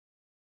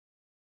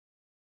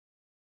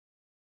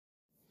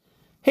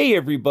Hey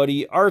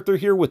everybody, Arthur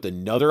here with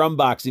another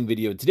unboxing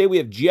video. Today we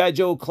have G.I.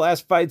 Joe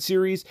Classified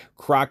Series,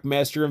 Croc,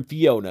 Master, and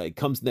Fiona. It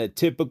comes in that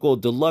typical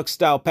deluxe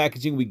style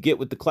packaging we get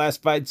with the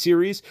Classified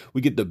Series.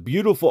 We get the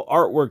beautiful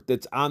artwork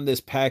that's on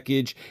this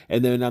package,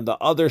 and then on the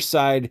other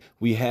side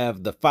we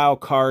have the file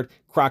card.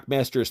 Croc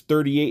Master is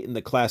 38 in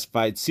the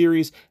Classified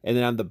Series, and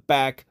then on the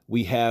back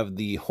we have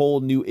the whole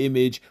new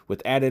image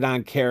with added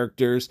on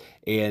characters,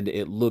 and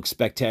it looks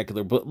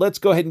spectacular. But let's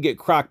go ahead and get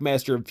Croc,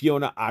 Master, and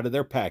Fiona out of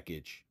their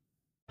package.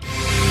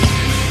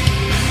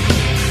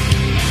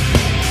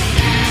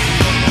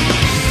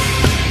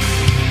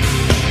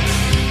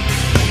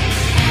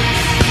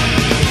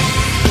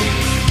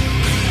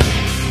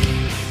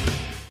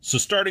 So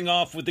starting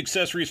off with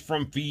accessories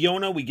from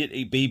Fiona, we get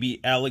a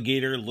baby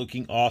alligator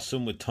looking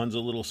awesome with tons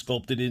of little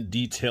sculpted in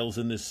details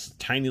in this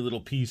tiny little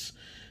piece.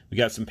 We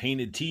got some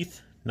painted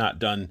teeth, not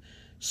done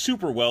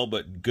super well,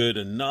 but good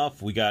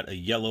enough. We got a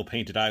yellow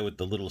painted eye with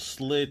the little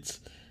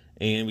slits,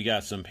 and we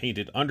got some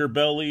painted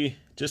underbelly.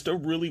 Just a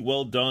really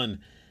well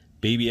done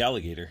baby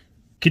alligator.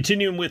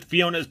 Continuing with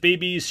Fiona's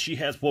babies, she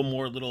has one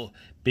more little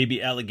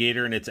baby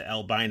alligator, and it's an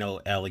albino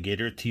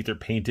alligator. Teeth are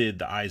painted,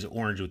 the eyes are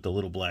orange with the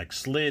little black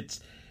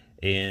slits.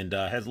 And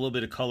has a little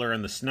bit of color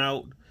on the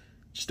snout.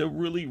 Just a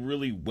really,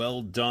 really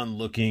well done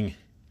looking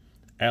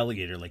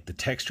alligator. Like the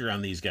texture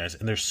on these guys.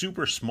 And they're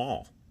super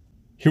small.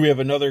 Here we have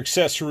another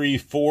accessory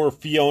for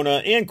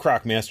Fiona and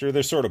Croc Master.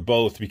 They're sort of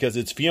both because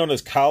it's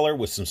Fiona's collar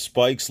with some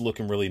spikes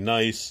looking really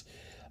nice.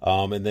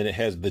 And then it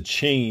has the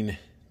chain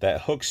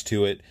that hooks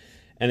to it.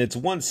 And it's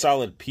one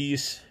solid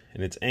piece.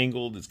 And it's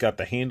angled. It's got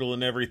the handle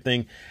and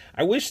everything.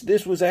 I wish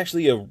this was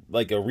actually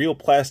a real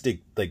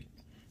plastic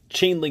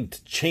chain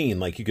linked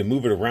chain, like you can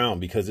move it around,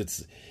 because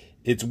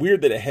it's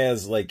weird that it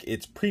has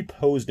it's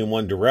pre-posed in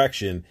one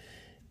direction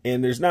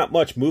and there's not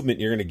much movement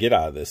you're going to get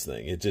out of this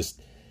thing.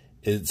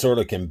 It sort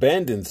of can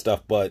bend and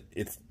stuff, but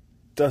it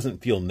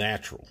doesn't feel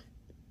natural.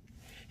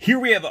 Here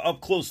we have an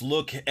up close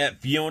look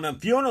at Fiona.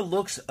 Fiona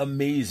looks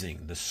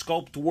amazing. The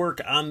sculpt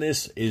work on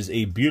this is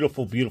a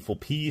beautiful, beautiful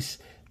piece.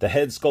 The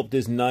head sculpt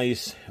is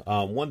nice.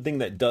 One thing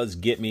that does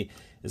get me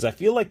is I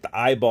feel like the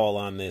eyeball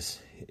on this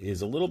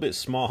is a little bit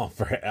small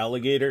for an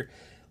alligator.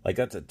 Like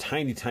that's a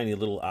tiny, tiny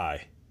little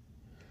eye.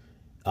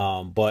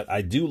 But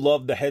I do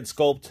love the head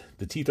sculpt.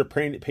 The teeth are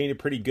painted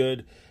pretty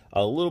good.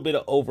 A little bit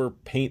of over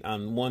paint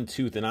on one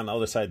tooth and on the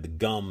other side the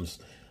gums.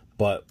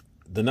 But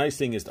the nice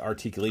thing is the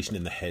articulation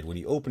in the head. When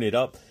you open it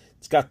up,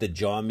 it's got the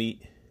jaw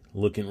meat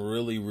looking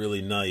really,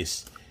 really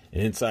nice.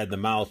 And inside the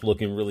mouth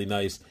looking really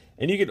nice.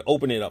 And you can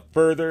open it up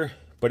further,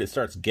 but it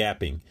starts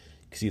gapping.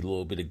 You can see a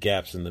little bit of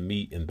gaps in the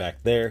meat and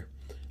back there.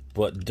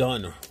 But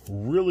done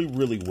really,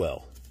 really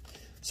well.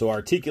 So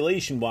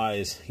articulation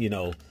wise, you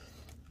know,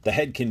 the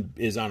head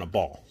is on a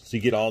ball. So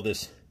you get all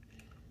this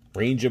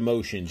range of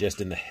motion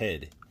just in the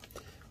head.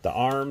 The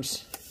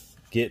arms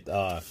get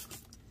the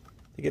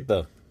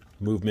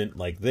movement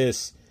like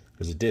this.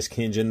 There's a disc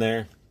hinge in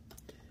there.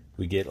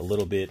 We get a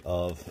little bit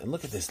of, and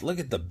look at this, look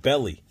at the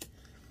belly.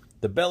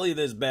 The belly of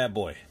this bad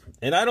boy.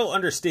 And I don't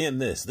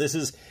understand this. This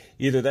is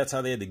either that's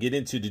how they had to get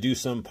into to do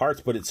some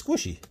parts, but it's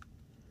squishy.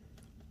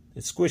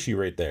 It's squishy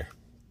right there.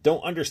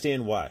 Don't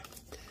understand why.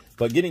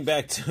 But getting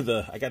back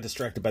to I got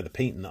distracted by the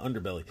paint in the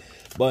underbelly.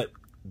 But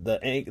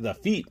the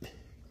feet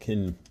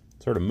can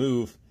sort of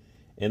move.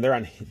 And they're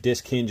on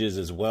disc hinges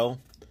as well.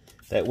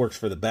 That works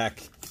for the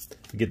back.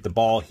 You get the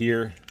ball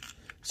here.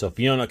 So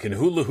Fiona can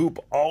hula hoop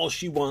all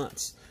she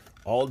wants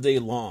all day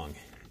long.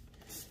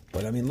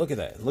 But I mean, look at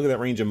that. Look at that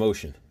range of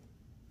motion.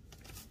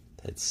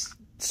 That's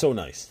so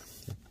nice.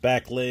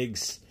 Back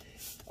legs.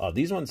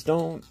 These ones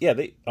don't. Yeah,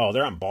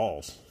 they're on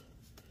balls.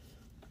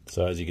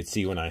 So as you can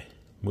see when I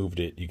moved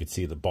it, you could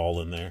see the ball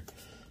in there.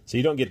 So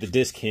you don't get the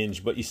disc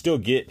hinge, but you still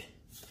get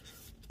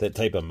that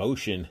type of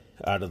motion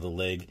out of the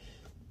leg.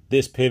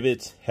 This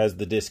pivot has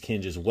the disc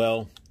hinge as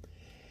well.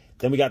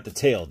 Then we got the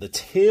tail. The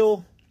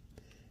tail,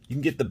 you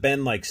can get the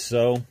bend like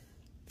so.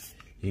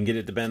 You can get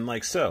it to bend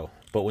like so.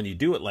 But when you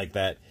do it like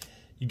that,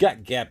 you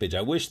got gappage.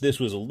 I wish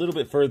this was a little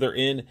bit further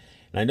in.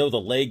 And I know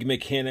the leg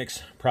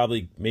mechanics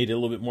probably made it a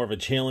little bit more of a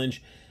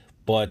challenge.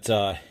 But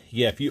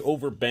yeah, if you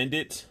overbend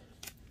it,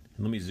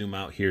 let me zoom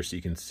out here so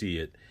you can see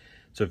it.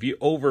 So if you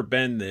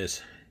overbend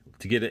this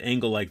to get an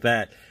angle like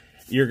that,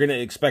 you're going to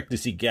expect to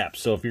see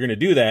gaps. So if you're going to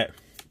do that,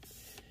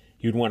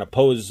 you'd want to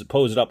pose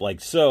it up like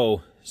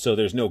so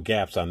there's no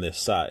gaps on this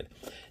side.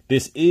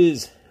 This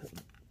is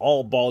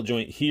all ball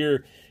joint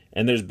here,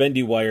 and there's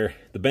bendy wire.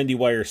 The bendy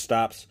wire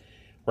stops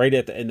right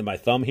at the end of my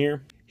thumb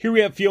here. Here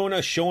we have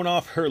Fiona showing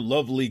off her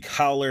lovely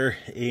collar,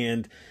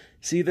 and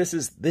see, this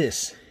is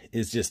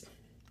just,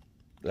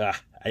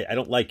 I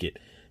don't like it.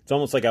 It's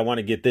almost like I want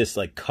to get this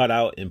cut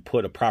out and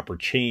put a proper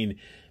chain,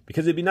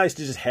 because it'd be nice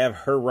to just have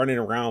her running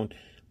around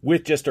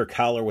with just her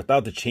collar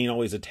without the chain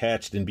always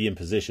attached and be in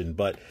position.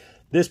 But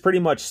this pretty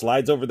much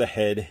slides over the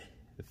head.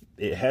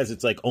 It has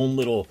its own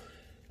little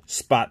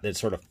spot that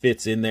sort of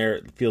fits in there.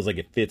 It feels like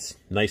it fits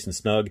nice and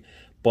snug,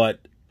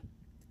 but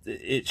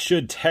it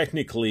should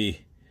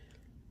technically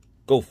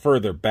go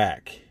further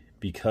back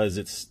because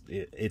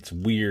it's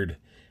weird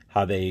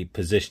how they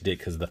positioned it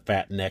because of the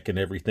fat neck and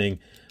everything.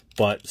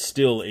 But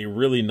still a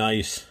really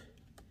nice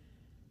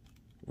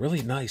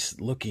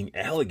looking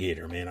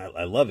alligator, man.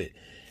 I love it.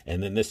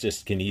 And then this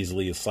just can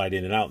easily slide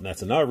in and out. And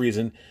that's another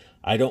reason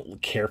I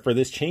don't care for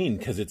this chain,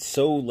 because it's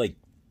so like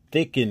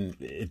thick and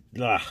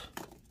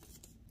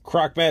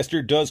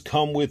Crocmaster does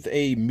come with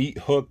a meat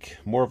hook,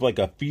 more of like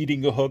a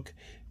feeding hook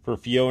for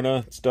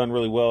Fiona. It's done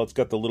really well. It's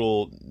got the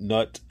little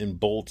nut and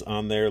bolt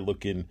on there,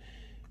 looking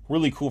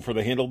really cool for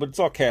the handle, but it's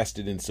all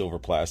casted in silver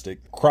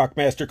plastic.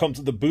 Crocmaster comes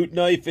with a boot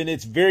knife, and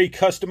it's very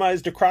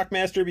customized to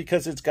Crocmaster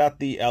because it's got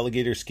the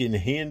alligator skin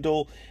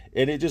handle,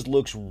 and it just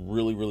looks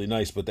really, really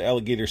nice. But the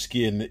alligator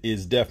skin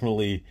is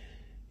definitely,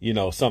 you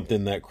know,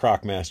 something that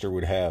Crocmaster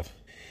would have.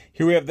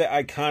 Here we have the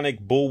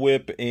iconic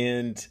bullwhip,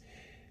 and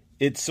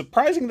it's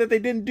surprising that they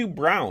didn't do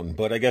brown,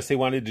 but I guess they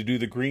wanted to do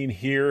the green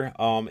here.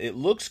 It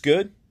looks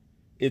good.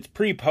 It's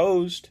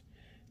pre-posed.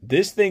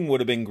 This thing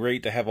would have been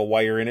great to have a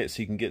wire in it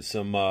so you can get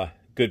some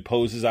good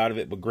poses out of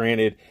it. But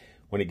granted,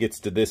 when it gets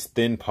to this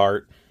thin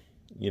part,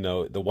 you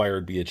know, the wire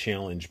would be a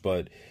challenge.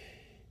 But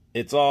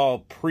it's all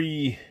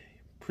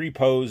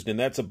pre-posed, and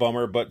that's a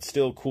bummer, but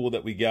still cool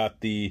that we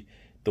got the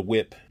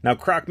whip. Now,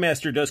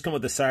 Crocmaster does come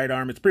with a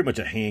sidearm. It's pretty much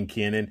a hand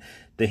cannon.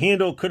 The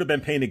handle could have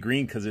been painted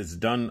green because it's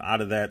done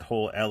out of that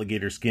whole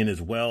alligator skin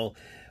as well.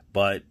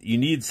 But you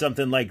need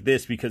something like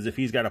this because if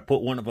he's got to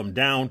put one of them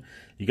down,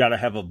 you got to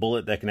have a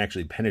bullet that can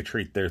actually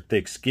penetrate their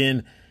thick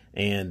skin.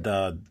 And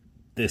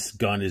this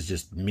gun is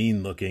just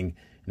mean looking,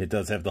 and it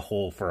does have the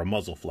hole for a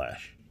muzzle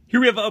flash. Here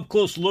we have an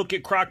up-close look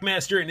at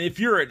Crocmaster, and if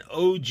you're an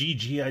OG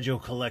G.I. Joe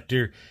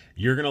collector,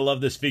 you're going to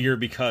love this figure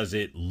because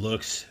it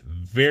looks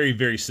very,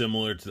 very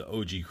similar to the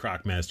OG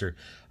Crocmaster.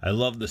 I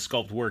love the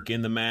sculpt work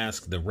in the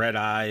mask, the red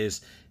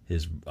eyes,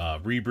 his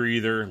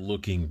rebreather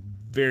looking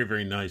very,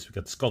 very nice. We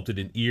got the sculpted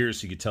in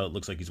ears, so you can tell it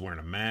looks like he's wearing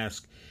a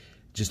mask.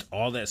 Just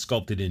all that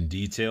sculpted in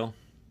detail.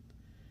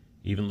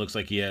 Even looks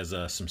like he has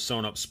some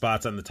sewn up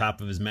spots on the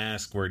top of his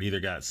mask where it either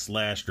got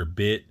slashed or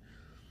bit.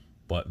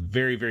 But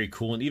very, very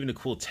cool, and even a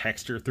cool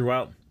texture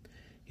throughout.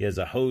 He has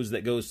a hose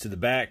that goes to the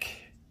back,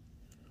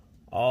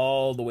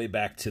 all the way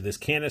back to this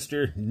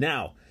canister.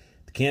 Now,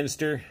 the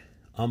canister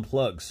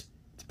unplugs.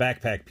 It's a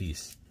backpack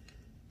piece.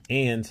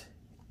 And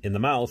in the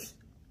mouth,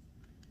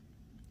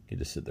 you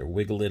just sit there,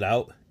 wiggle it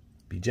out,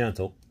 be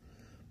gentle.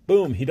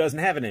 Boom, he doesn't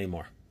have it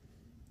anymore.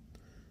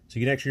 So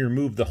you can actually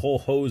remove the whole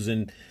hose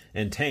and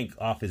tank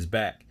off his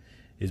back.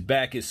 His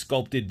back is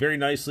sculpted very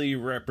nicely,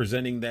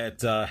 representing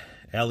that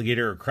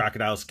alligator or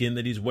crocodile skin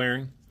that he's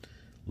wearing.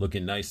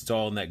 Looking nice. It's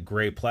all in that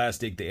gray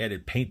plastic. They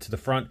added paint to the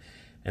front,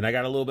 and I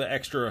got a little bit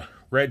extra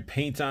red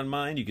paint on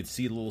mine. You can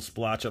see a little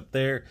splotch up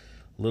there.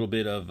 A little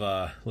bit of,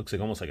 looks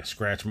like almost like a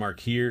scratch mark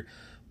here.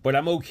 But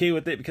I'm okay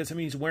with it because, I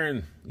mean, he's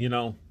wearing, you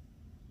know,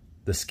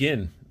 the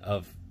skin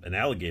of an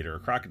alligator or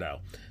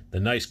crocodile. The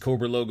nice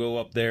Cobra logo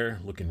up there,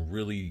 looking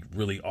really,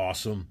 really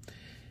awesome.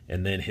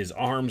 And then his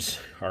arms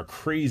are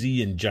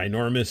crazy and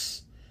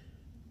ginormous.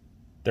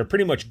 They're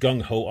pretty much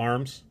gung-ho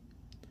arms.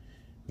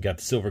 We got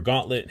the silver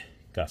gauntlet,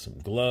 got some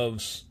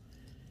gloves,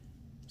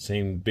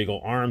 same big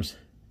old arms,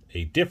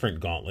 a different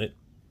gauntlet.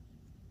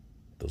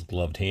 Those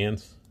gloved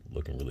hands,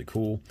 looking really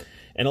cool.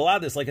 And a lot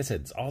of this, like I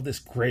said, it's all this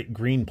great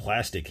green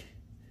plastic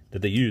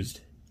that they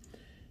used.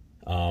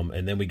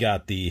 And then we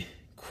got the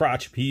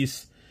crotch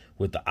piece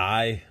with the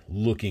eye,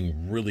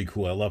 looking really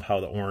cool. I love how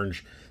the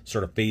orange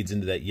sort of fades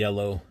into that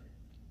yellow.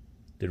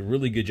 Did a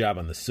really good job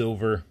on the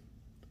silver.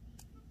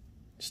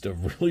 Just a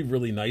really,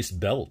 really nice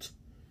belt.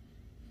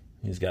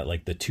 He's got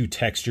like the two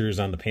textures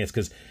on the pants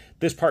because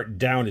this part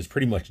down is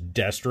pretty much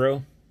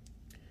Destro.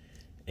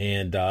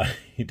 And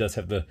he does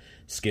have the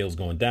scales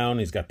going down.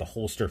 He's got the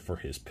holster for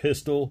his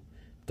pistol,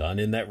 done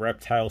in that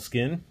reptile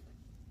skin.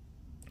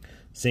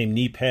 Same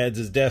knee pads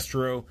as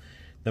Destro.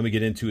 Then we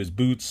get into his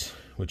boots,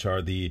 which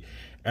are the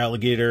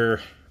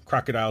alligator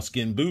crocodile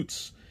skin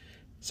boots.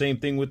 Same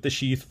thing with the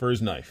sheath for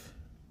his knife.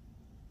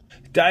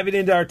 Diving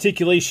into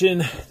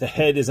articulation, the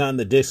head is on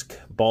the disc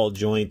ball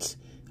joint,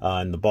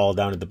 and the ball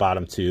down at the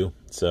bottom too.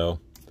 So,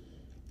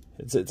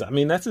 I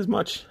mean, that's as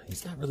much.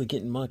 He's not really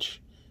getting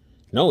much.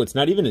 No, it's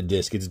not even a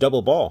disc. It's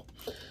double ball.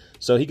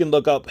 So he can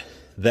look up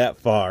that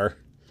far.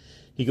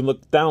 He can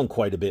look down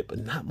quite a bit, but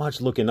not much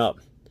looking up.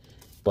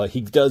 But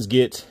he does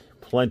get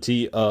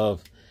plenty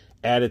of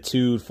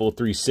attitude, full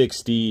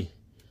 360.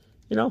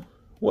 You know,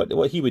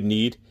 what he would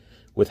need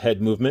with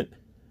head movement.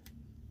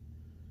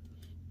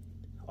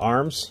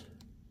 Arms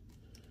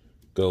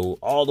go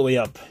all the way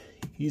up.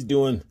 He's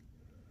doing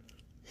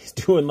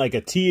like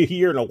a T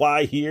here and a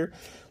Y here.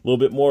 A little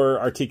bit more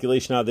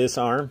articulation out of this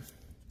arm.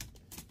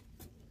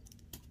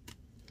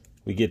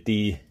 We get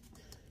the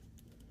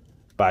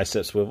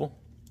bicep swivel,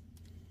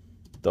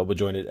 double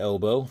jointed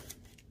elbow,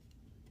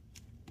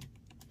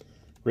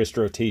 wrist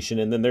rotation,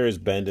 and then there is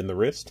bend in the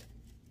wrist.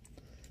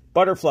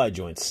 Butterfly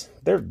joints.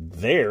 They're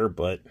there,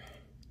 but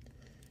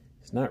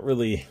it's not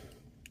really,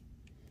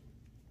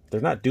 they're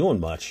not doing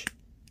much.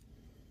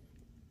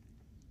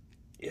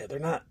 Yeah, they're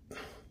not.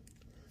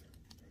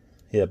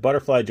 Yeah,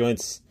 butterfly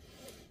joints.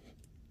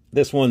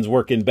 This one's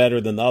working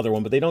better than the other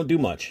one, but they don't do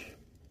much.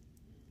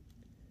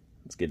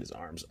 Let's get his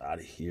arms out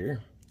of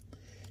here.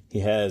 He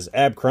has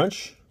ab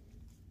crunch.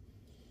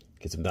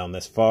 Gets him down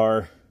this far.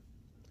 A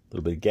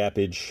little bit of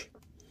gappage.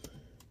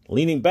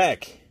 Leaning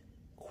back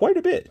quite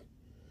a bit. A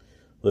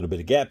little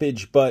bit of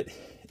gappage, but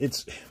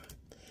it's...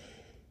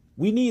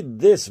 We need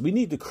this. We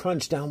need to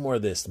crunch down more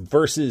of this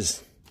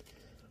versus...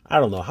 I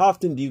don't know. How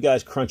often do you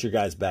guys crunch your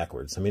guys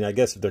backwards? I mean, I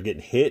guess if they're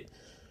getting hit,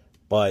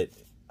 but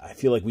I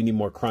feel like we need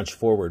more crunch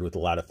forward with a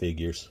lot of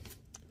figures.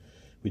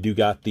 We do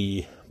got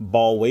the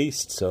ball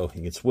waist, so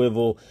he can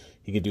swivel.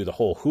 He can do the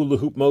whole hula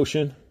hoop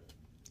motion.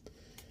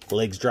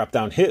 Legs drop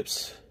down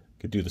hips.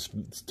 Could do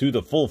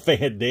the full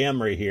Van Damme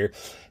right here.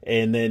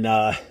 And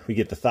then we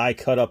get the thigh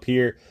cut up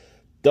here.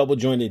 Double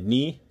jointed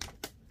knee.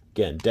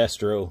 Again,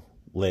 destro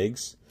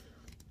legs.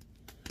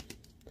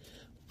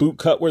 Boot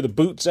cut where the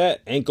boot's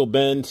at. Ankle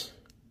bend.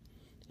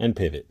 And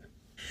pivot.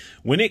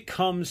 When it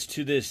comes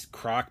to this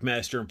Croc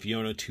Master and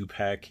Fiona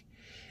 2-pack,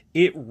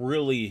 it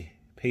really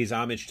pays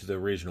homage to the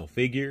original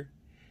figure,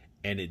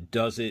 and it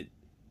does it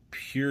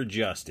pure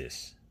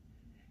justice.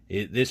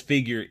 This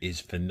figure is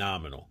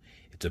phenomenal.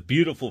 It's a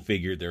beautiful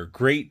figure. They're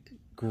great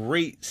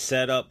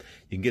setup.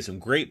 You can get some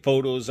great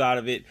photos out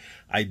of it.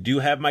 I do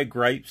have my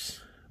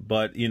gripes,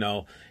 but, you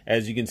know,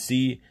 as you can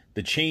see,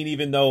 the chain,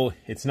 even though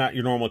it's not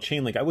your normal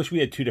chain link, I wish we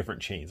had two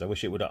different chains. I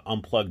wish it would have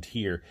unplugged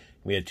here.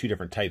 We had two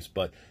different types,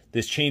 but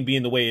this chain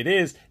being the way it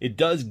is, it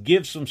does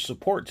give some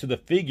support to the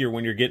figure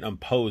when you're getting them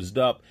posed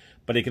up,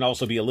 but it can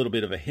also be a little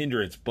bit of a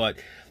hindrance. But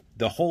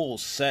the whole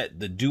set,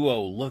 the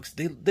duo looks,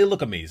 they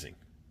look amazing.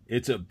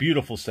 It's a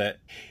beautiful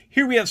set.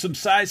 Here we have some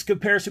size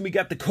comparison. We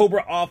got the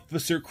Cobra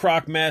Officer,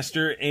 Croc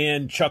Master,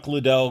 and Chuck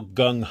Liddell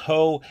Gung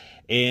Ho.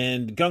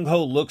 And Gung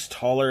Ho looks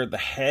taller. The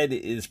head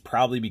is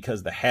probably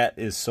because the hat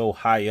is so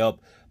high up,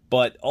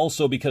 but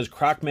also because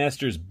Croc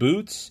Master's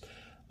boots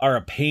are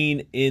a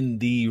pain in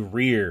the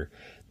rear.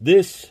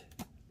 This,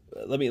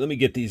 let me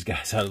get these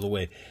guys out of the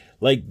way.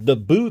 Like, the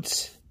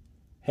boots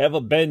have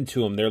a bend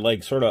to them. They're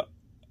like sort of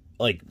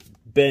like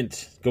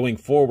bent going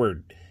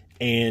forward,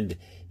 and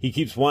he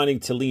keeps wanting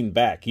to lean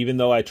back, even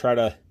though I try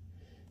to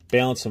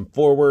balance him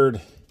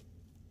forward.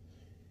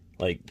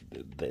 Like,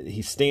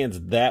 he stands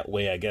that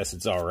way, I guess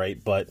it's all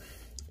right. But,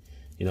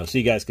 you know, so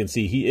you guys can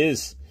see he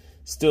is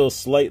still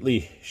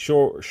slightly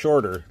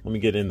shorter. Let me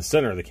get in the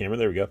center of the camera.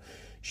 There we go.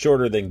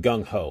 Shorter than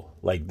Gung Ho.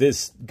 Like,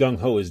 this Gung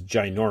Ho is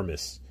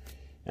ginormous.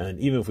 And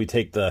even if we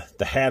take the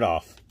hat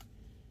off,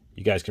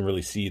 you guys can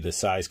really see the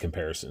size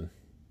comparison.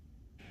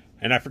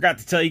 And I forgot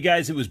to tell you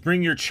guys, it was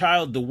Bring Your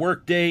Child to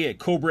Work Day at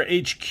Cobra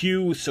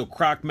HQ. So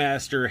Croc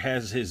Master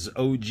has his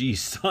OG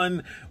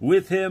son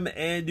with him,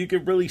 and you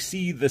can really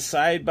see the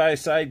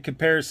side-by-side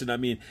comparison. I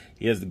mean,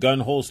 he has the gun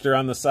holster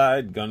on the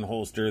side, gun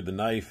holster, the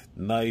knife.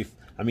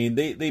 I mean,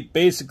 they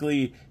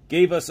basically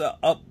gave us an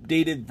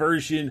updated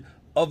version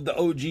of the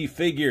OG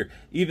figure.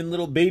 Even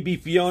little baby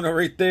Fiona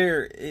right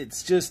there.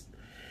 It's just,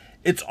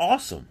 it's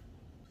awesome.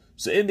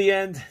 So in the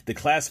end, the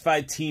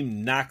classified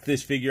team knocked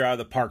this figure out of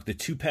the park. The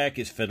 2-pack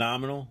is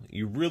phenomenal.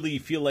 You really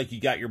feel like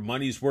you got your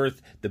money's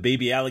worth. The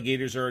baby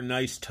alligators are a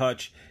nice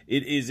touch.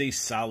 It is a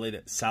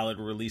solid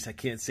release. I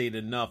can't say it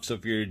enough. So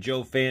if you're a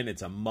Joe fan,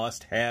 it's a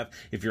must-have.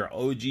 If you're an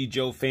OG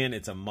Joe fan,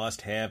 it's a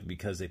must-have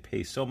because they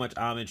pay so much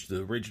homage to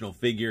the original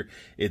figure.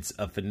 It's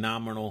a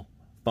phenomenal,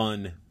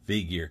 fun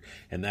figure,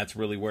 and that's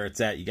really where it's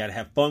at. You got to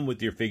have fun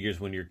with your figures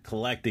when you're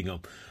collecting them.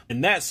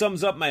 And that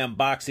sums up my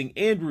unboxing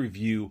and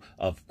review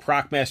of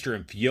Croc Master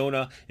and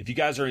Fiona. If you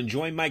guys are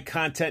enjoying my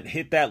content,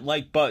 hit that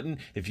like button.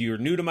 If you're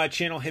new to my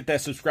channel, hit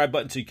that subscribe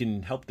button so you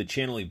can help the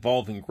channel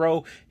evolve and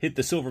grow. Hit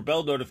the silver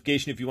bell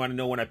notification if you want to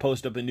know when I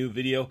post up a new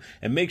video,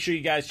 and make sure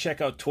you guys check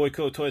out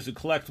Toyco Toys and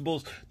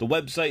Collectibles. The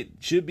website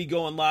should be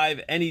going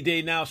live any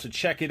day now, so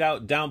check it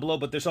out down below.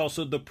 But there's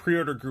also the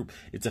pre-order group.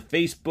 It's a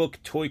Facebook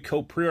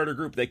Toyco pre-order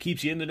group that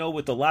keeps you in the know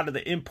with a lot of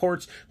the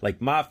imports like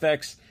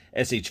Mafex,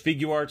 SH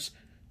Figure Arts,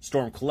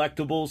 Storm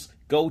Collectibles.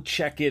 Go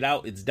check it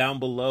out. It's down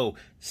below.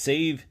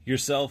 Save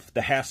yourself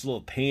the hassle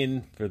of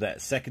paying for that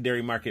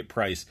secondary market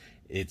price.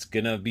 It's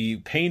going to be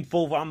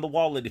painful on the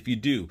wallet if you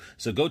do.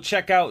 So go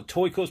check out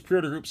Toyco's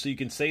pre-order group so you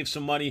can save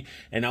some money.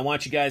 And I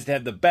want you guys to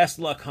have the best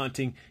luck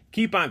hunting.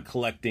 Keep on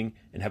collecting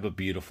and have a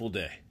beautiful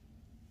day.